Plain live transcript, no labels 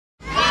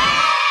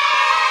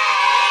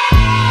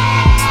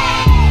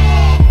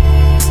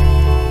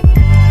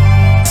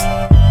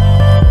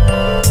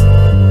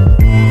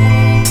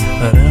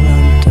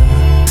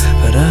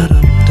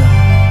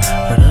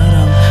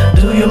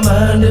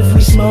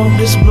smoke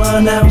this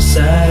blunt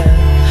outside,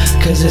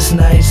 cause it's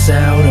nice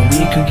out and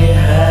we could get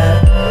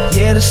high.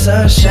 Yeah, the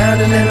sun's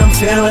shining and I'm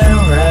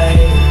feeling right.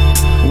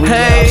 We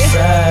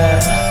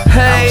outside.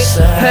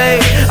 Hey,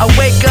 I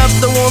wake up,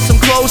 throw on some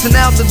clothes and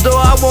out the door,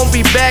 I won't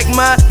be back.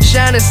 My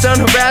shining sun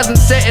horizon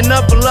setting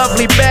up a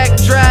lovely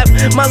backdrop.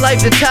 My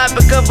life the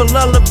topic of a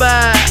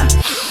lullaby.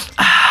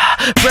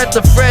 Breath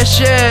of fresh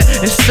air,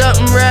 it's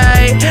something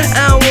right.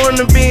 I don't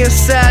wanna be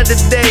inside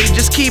today.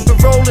 Just keep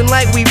it rolling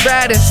like we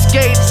riding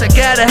skates. I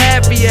got a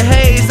happier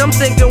haze. I'm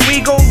thinking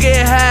we gon'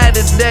 get high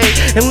today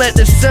and let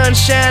the sun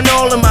shine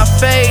all in my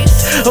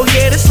face. Oh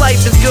yeah, this life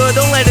is good,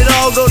 don't let it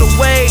all go to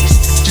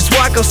waste. Just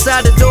walk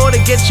outside the door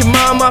to get your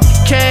mom off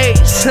your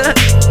case.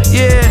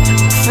 Yeah,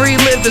 free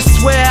living,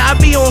 swear I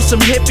be on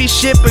some hippie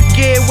shit, but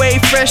get way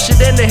fresher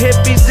than the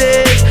hippies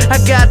is. I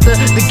got the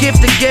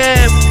gift of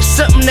gab,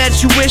 something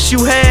that you wish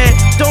you had.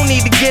 Don't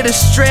need to get a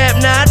strap,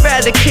 nah, I'd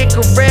rather kick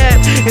a rap.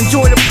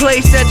 Enjoy the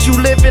place that you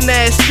live in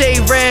at,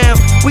 stay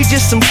round. We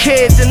just some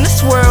kids and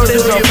this world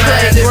is our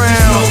playground. If we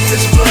smoke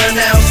this blunt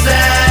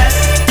outside,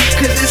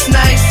 cause it's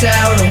nice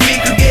out and we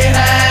could get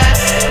high.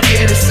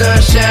 Yeah, the sun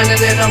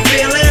shining and I'm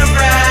feeling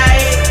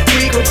right.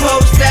 We could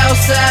post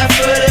outside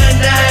for the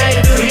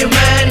night. Do you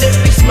mind if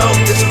we smoke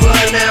this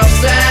blunt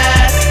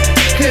outside?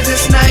 Cause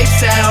it's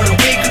nice out and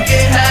we could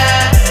get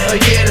high. Oh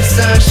yeah, the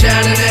sun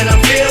shining and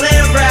I'm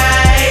feeling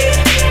right.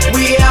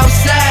 We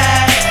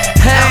outside,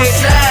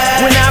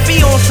 outside. When I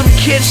be on some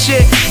kid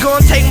shit,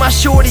 gonna take my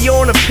shorty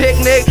on a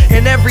picnic,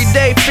 and every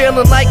day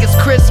feeling like it's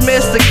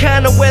Christmas. The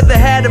kind of weather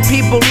had the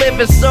people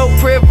living so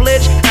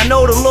privileged. I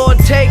know the Lord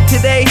take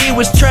today, he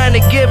was trying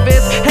to give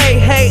us. Hey,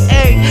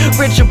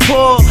 rich or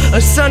poor,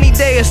 a sunny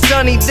day, a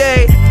sunny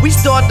day. We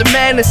start the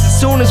madness as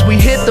soon as we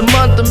hit the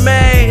month of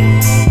May.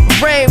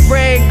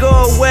 Rain, go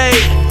away.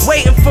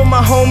 Waiting for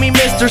my homie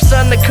Mr.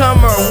 Sun to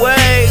come our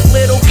way.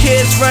 Little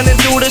kids running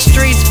through the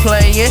streets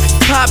playing.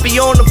 Poppy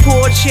on the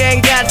porch, he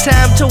ain't got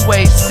time to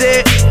waste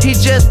it. He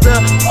just a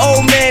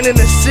old man in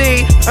the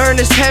sea.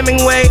 Ernest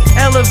Hemingway,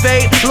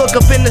 elevate, look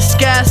up in the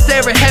sky,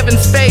 stare at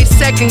heaven's face.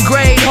 Second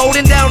grade,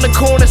 holding down the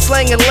corner,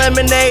 slanging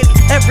lemonade.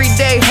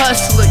 Everyday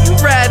hustler, you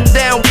riding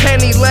down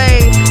Penny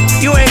Lane.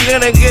 You ain't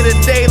gonna get a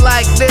day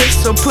like this,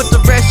 so put the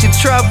rest of your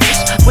troubles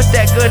with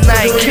that good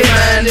night kiss. Do you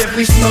mind if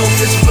we smoke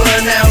this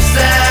blunt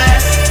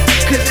outside?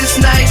 Cause it's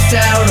nice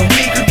out and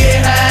we could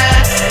get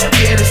high.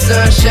 Yeah, the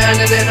sun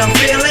shining and I'm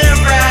feeling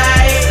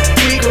right.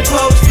 We could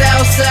post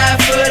outside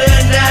for the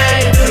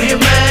night. Do you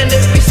mind